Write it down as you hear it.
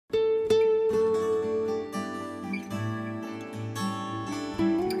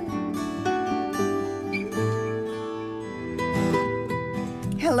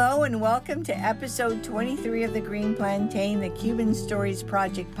Hello and welcome to episode 23 of the Green Plantain, the Cuban Stories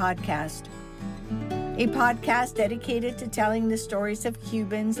Project podcast. A podcast dedicated to telling the stories of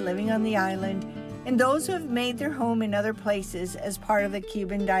Cubans living on the island and those who have made their home in other places as part of the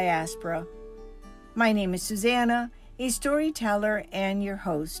Cuban diaspora. My name is Susanna, a storyteller and your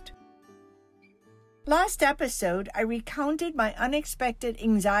host. Last episode, I recounted my unexpected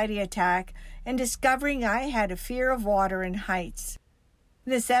anxiety attack and discovering I had a fear of water and heights.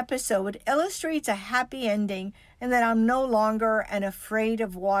 This episode illustrates a happy ending and that I'm no longer an afraid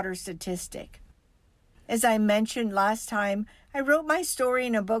of water statistic. As I mentioned last time, I wrote my story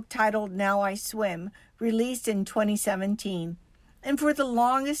in a book titled Now I Swim, released in 2017. And for the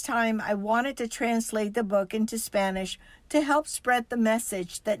longest time, I wanted to translate the book into Spanish to help spread the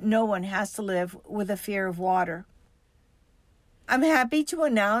message that no one has to live with a fear of water. I'm happy to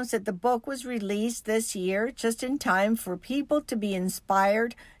announce that the book was released this year just in time for people to be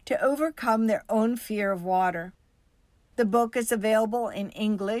inspired to overcome their own fear of water. The book is available in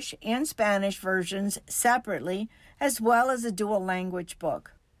English and Spanish versions separately, as well as a dual language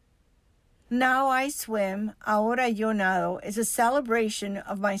book. Now I Swim, Ahora Nado is a celebration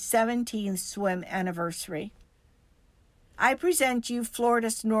of my 17th swim anniversary. I present you Florida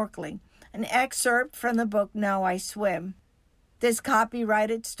Snorkeling, an excerpt from the book Now I Swim. This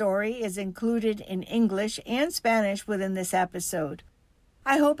copyrighted story is included in English and Spanish within this episode.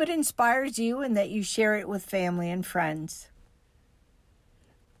 I hope it inspires you and that you share it with family and friends.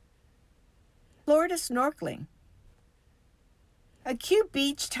 Florida Snorkeling. A cute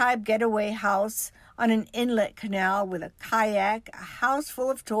beach-type getaway house on an inlet canal with a kayak, a house full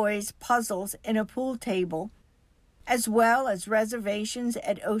of toys, puzzles, and a pool table, as well as reservations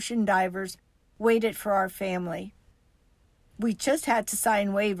at Ocean Divers, waited for our family. We just had to sign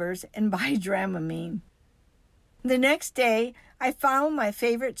waivers and buy Dramamine. The next day, I found my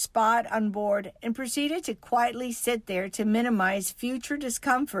favorite spot on board and proceeded to quietly sit there to minimize future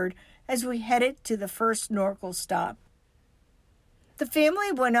discomfort as we headed to the first snorkel stop. The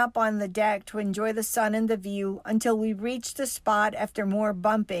family went up on the deck to enjoy the sun and the view until we reached the spot after more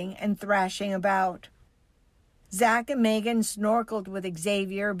bumping and thrashing about. Zach and Megan snorkeled with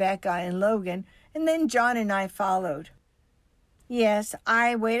Xavier, Becca, and Logan, and then John and I followed. Yes,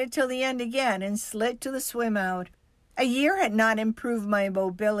 I waited till the end again and slid to the swim out. A year had not improved my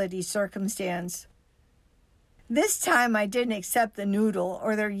mobility circumstance. This time I didn't accept the noodle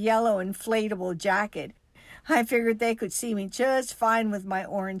or their yellow inflatable jacket. I figured they could see me just fine with my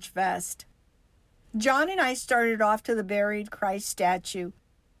orange vest. John and I started off to the buried Christ statue.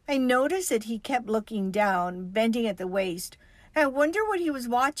 I noticed that he kept looking down, bending at the waist. I wondered what he was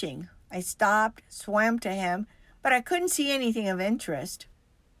watching. I stopped, swam to him, but I couldn't see anything of interest.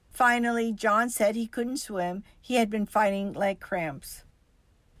 Finally, John said he couldn't swim. He had been fighting leg cramps.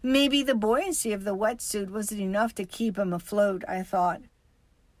 Maybe the buoyancy of the wetsuit wasn't enough to keep him afloat, I thought.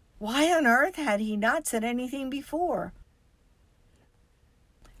 Why on earth had he not said anything before?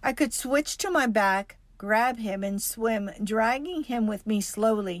 I could switch to my back, grab him, and swim, dragging him with me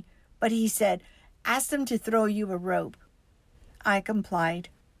slowly, but he said, "Ask them to throw you a rope." I complied.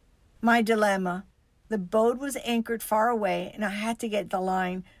 My dilemma. The boat was anchored far away, and I had to get the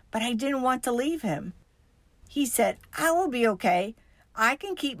line, but I didn't want to leave him. He said, "I will be okay. I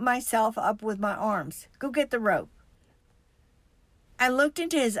can keep myself up with my arms. Go get the rope." I looked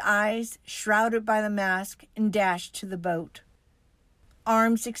into his eyes, shrouded by the mask, and dashed to the boat.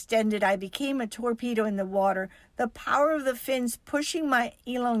 Arms extended, I became a torpedo in the water, the power of the fins pushing my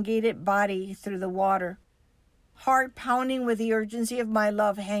elongated body through the water. Heart pounding with the urgency of my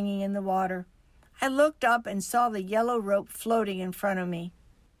love hanging in the water. I looked up and saw the yellow rope floating in front of me.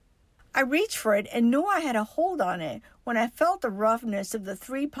 I reached for it and knew I had a hold on it when I felt the roughness of the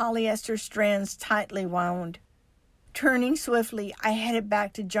 3 polyester strands tightly wound. Turning swiftly, I headed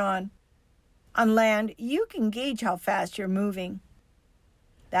back to John. On land, you can gauge how fast you're moving.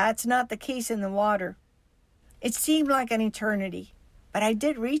 That's not the case in the water. It seemed like an eternity, but I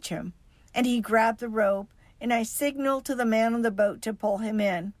did reach him, and he grabbed the rope, and I signaled to the man on the boat to pull him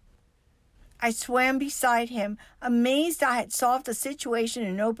in. I swam beside him, amazed I had solved a situation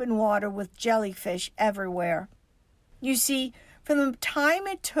in open water with jellyfish everywhere. You see, from the time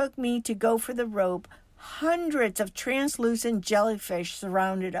it took me to go for the rope, hundreds of translucent jellyfish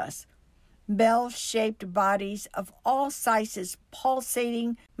surrounded us. Bell-shaped bodies of all sizes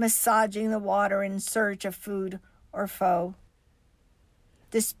pulsating, massaging the water in search of food or foe.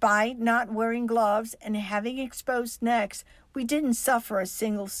 Despite not wearing gloves and having exposed necks, we didn't suffer a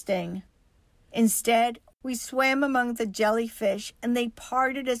single sting. Instead, we swam among the jellyfish, and they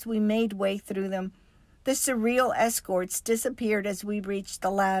parted as we made way through them. The surreal escorts disappeared as we reached the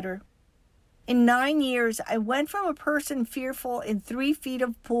ladder. In 9 years, I went from a person fearful in 3 feet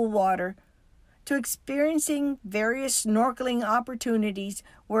of pool water to experiencing various snorkeling opportunities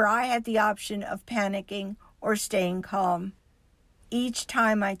where I had the option of panicking or staying calm. Each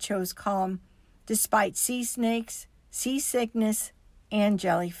time I chose calm, despite sea snakes, seasickness, and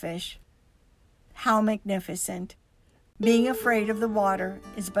jellyfish. How magnificent. Being afraid of the water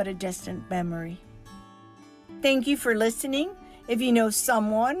is but a distant memory. Thank you for listening. If you know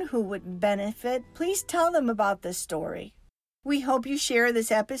someone who would benefit, please tell them about this story. We hope you share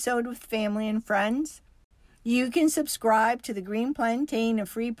this episode with family and friends. You can subscribe to the Green Plantain, a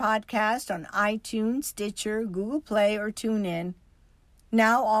free podcast on iTunes, Stitcher, Google Play, or TuneIn.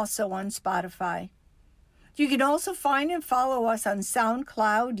 Now also on Spotify. You can also find and follow us on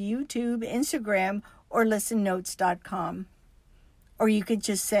SoundCloud, YouTube, Instagram, or listennotes.com. Or you could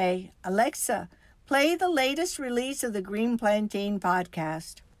just say, Alexa, play the latest release of the Green Plantain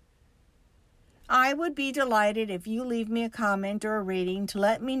podcast. I would be delighted if you leave me a comment or a rating to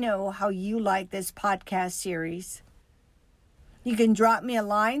let me know how you like this podcast series. You can drop me a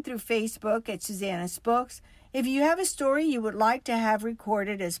line through Facebook at Susanna's Books if you have a story you would like to have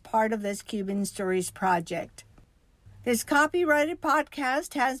recorded as part of this Cuban Stories project. This copyrighted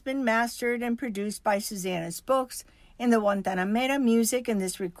podcast has been mastered and produced by Susanna's Books in the Guantanamera music, and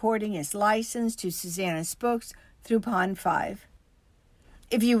this recording is licensed to Susanna's Books through Pond 5.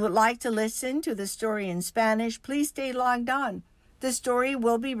 If you would like to listen to the story in Spanish, please stay logged on. The story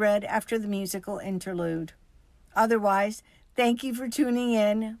will be read after the musical interlude. Otherwise, thank you for tuning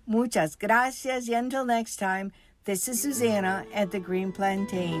in. Muchas gracias, y until next time, this is Susanna at the Green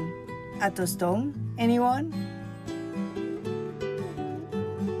Plantain. A tostón, anyone?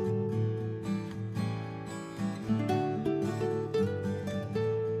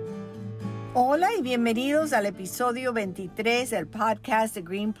 Hola y bienvenidos al episodio 23 del podcast The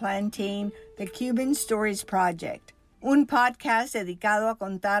Green Plantain, The Cuban Stories Project, un podcast dedicado a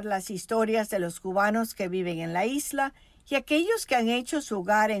contar las historias de los cubanos que viven en la isla y aquellos que han hecho su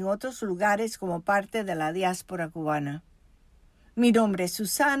hogar en otros lugares como parte de la diáspora cubana. Mi nombre es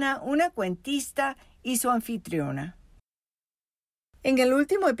Susana, una cuentista y su anfitriona. En el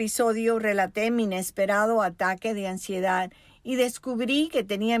último episodio relaté mi inesperado ataque de ansiedad y descubrí que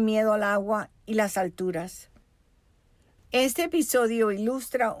tenía miedo al agua y las alturas. Este episodio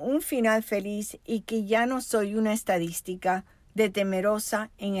ilustra un final feliz y que ya no soy una estadística de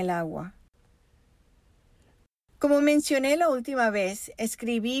temerosa en el agua. Como mencioné la última vez,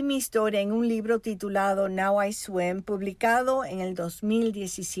 escribí mi historia en un libro titulado Now I Swim, publicado en el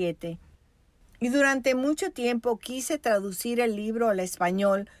 2017. Y durante mucho tiempo quise traducir el libro al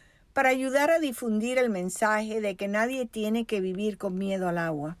español para ayudar a difundir el mensaje de que nadie tiene que vivir con miedo al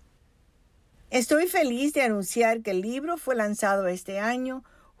agua. Estoy feliz de anunciar que el libro fue lanzado este año,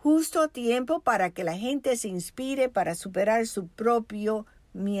 justo a tiempo para que la gente se inspire para superar su propio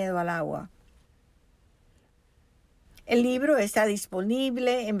miedo al agua. El libro está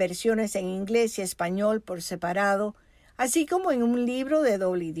disponible en versiones en inglés y español por separado, así como en un libro de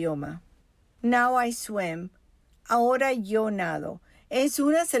doble idioma. Now I Swim, Ahora yo nado, es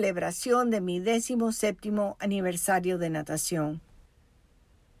una celebración de mi 17º aniversario de natación.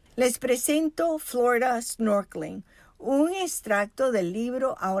 Les presento Florida Snorkeling, un extracto del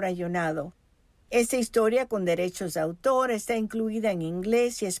libro Ahora yo nado. Esta historia con derechos de autor está incluida en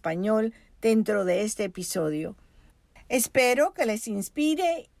inglés y español dentro de este episodio. Espero que les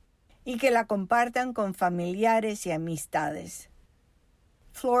inspire y que la compartan con familiares y amistades.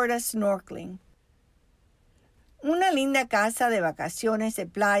 Florida Snorkeling. Una linda casa de vacaciones de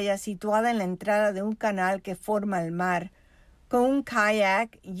playa situada en la entrada de un canal que forma el mar, con un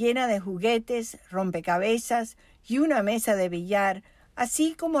kayak llena de juguetes, rompecabezas y una mesa de billar,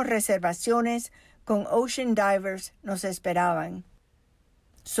 así como reservaciones con ocean divers, nos esperaban.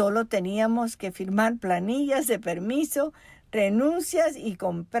 Solo teníamos que firmar planillas de permiso, renuncias y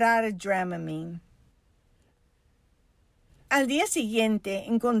comprar Dramamine. Al día siguiente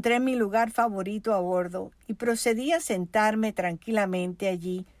encontré mi lugar favorito a bordo y procedí a sentarme tranquilamente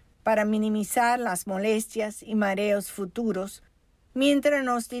allí para minimizar las molestias y mareos futuros mientras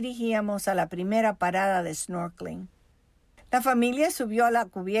nos dirigíamos a la primera parada de snorkeling. La familia subió a la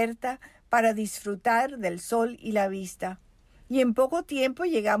cubierta para disfrutar del sol y la vista, y en poco tiempo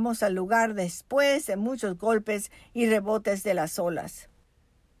llegamos al lugar después de muchos golpes y rebotes de las olas.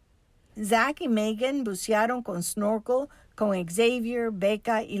 Zach y Megan bucearon con snorkel con Xavier,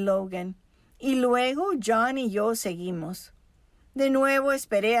 Becca y Logan, y luego John y yo seguimos. De nuevo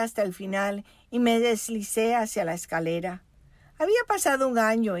esperé hasta el final y me deslicé hacia la escalera. Había pasado un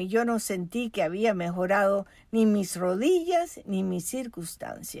año y yo no sentí que había mejorado ni mis rodillas ni mi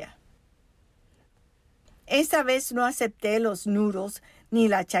circunstancia. Esta vez no acepté los nudos ni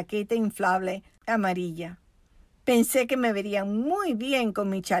la chaqueta inflable amarilla. Pensé que me verían muy bien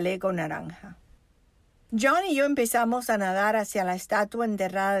con mi chaleco naranja. John y yo empezamos a nadar hacia la estatua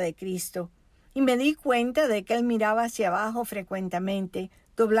enterrada de Cristo y me di cuenta de que él miraba hacia abajo frecuentemente,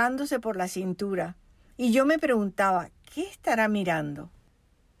 doblándose por la cintura, y yo me preguntaba, ¿qué estará mirando?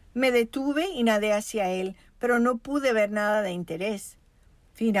 Me detuve y nadé hacia él, pero no pude ver nada de interés.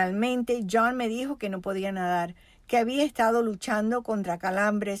 Finalmente, John me dijo que no podía nadar, que había estado luchando contra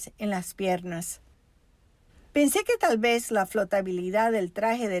calambres en las piernas. Pensé que tal vez la flotabilidad del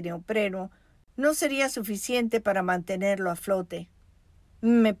traje de neopreno no sería suficiente para mantenerlo a flote.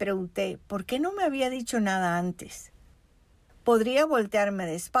 Me pregunté, ¿por qué no me había dicho nada antes? Podría voltearme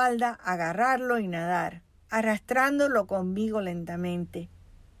de espalda, agarrarlo y nadar, arrastrándolo conmigo lentamente.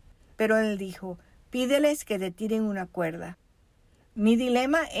 Pero él dijo, pídeles que te tiren una cuerda. Mi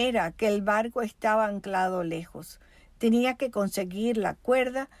dilema era que el barco estaba anclado lejos. Tenía que conseguir la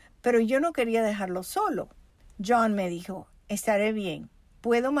cuerda, pero yo no quería dejarlo solo. John me dijo, estaré bien.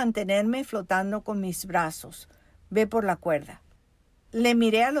 Puedo mantenerme flotando con mis brazos. Ve por la cuerda. Le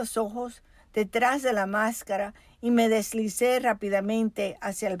miré a los ojos detrás de la máscara y me deslicé rápidamente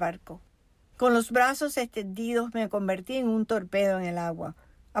hacia el barco. Con los brazos extendidos me convertí en un torpedo en el agua,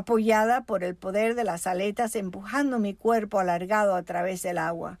 apoyada por el poder de las aletas empujando mi cuerpo alargado a través del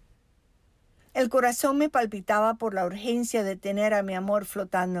agua. El corazón me palpitaba por la urgencia de tener a mi amor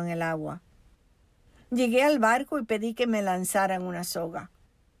flotando en el agua. Llegué al barco y pedí que me lanzaran una soga.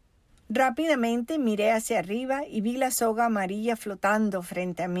 Rápidamente miré hacia arriba y vi la soga amarilla flotando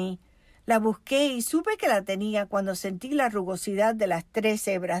frente a mí. La busqué y supe que la tenía cuando sentí la rugosidad de las 3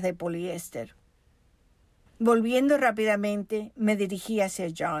 hebras de poliéster. Volviendo rápidamente, me dirigí hacia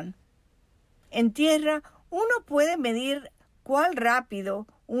John. En tierra, uno puede medir cuán rápido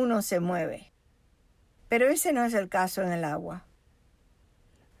uno se mueve. Pero ese no es el caso en el agua.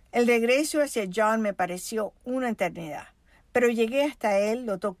 El regreso hacia John me pareció una eternidad. Pero llegué hasta él,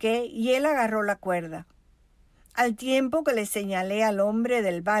 lo toqué y él agarró la cuerda. Al tiempo que le señalé al hombre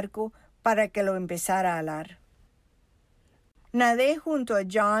del barco para que lo empezara a alar. Nadé junto a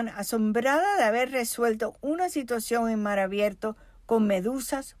John, asombrada de haber resuelto una situación en mar abierto con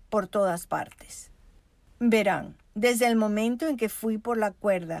medusas por todas partes. Verán, desde el momento en que fui por la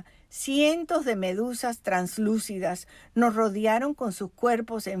cuerda, cientos de medusas translúcidas nos rodearon con sus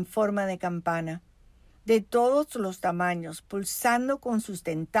cuerpos en forma de campana, de todos los tamaños, pulsando con sus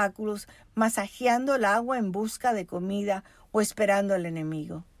tentáculos, masajeando el agua en busca de comida o esperando al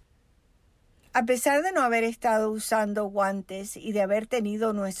enemigo. A pesar de no haber estado usando guantes y de haber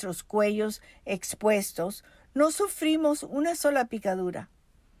tenido nuestros cuellos expuestos, no sufrimos una sola picadura.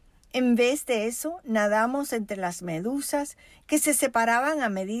 En vez de eso, nadamos entre las medusas que se separaban a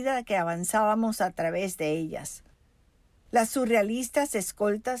medida que avanzábamos a través de ellas. Las surrealistas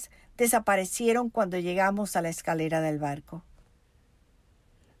escoltas desaparecieron cuando llegamos a la escalera del barco.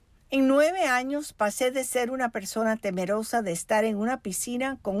 En 9 años pasé de ser una persona temerosa de estar en una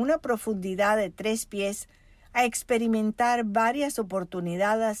piscina con una profundidad de 3 pies a experimentar varias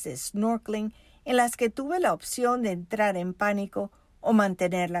oportunidades de snorkeling en las que tuve la opción de entrar en pánico o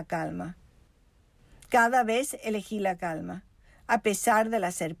mantener la calma. Cada vez elegí la calma, a pesar de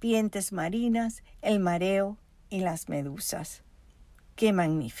las serpientes marinas, el mareo y las medusas. ¡Qué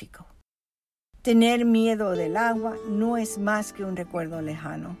magnífico! Tener miedo del agua no es más que un recuerdo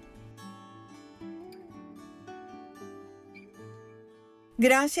lejano.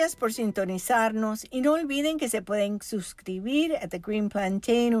 Gracias por sintonizarnos y no olviden que se pueden suscribir a The Green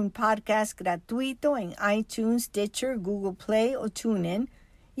Plantain, un podcast gratuito en iTunes, Stitcher, Google Play o TuneIn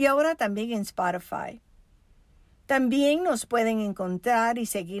y ahora también en Spotify. También nos pueden encontrar y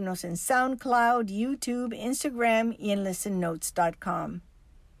seguirnos en SoundCloud, YouTube, Instagram y en listennotes.com.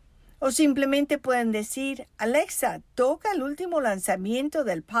 O simplemente pueden decir, Alexa, toca el último lanzamiento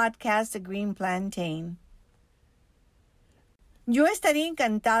del podcast The Green Plantain. Yo estaría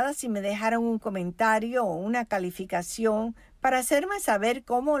encantada si me dejaran un comentario o una calificación para hacerme saber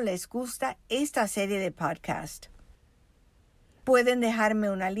cómo les gusta esta serie de podcast. Pueden dejarme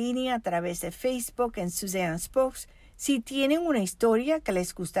una línea a través de Facebook en Susanna Spokes si tienen una historia que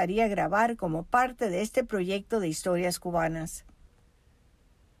les gustaría grabar como parte de este proyecto de historias cubanas.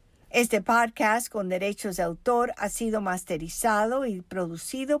 Este podcast con derechos de autor ha sido masterizado y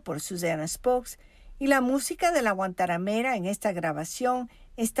producido por Susanna Spokes y la música de la Guantanamera en esta grabación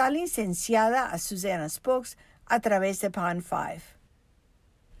está licenciada a Susanna Spokes a través de Pond 5.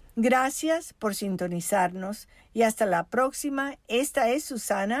 Gracias por sintonizarnos y hasta la próxima. Esta es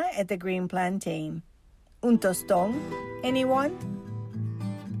Susana at the Green Plantain. Un tostón, anyone?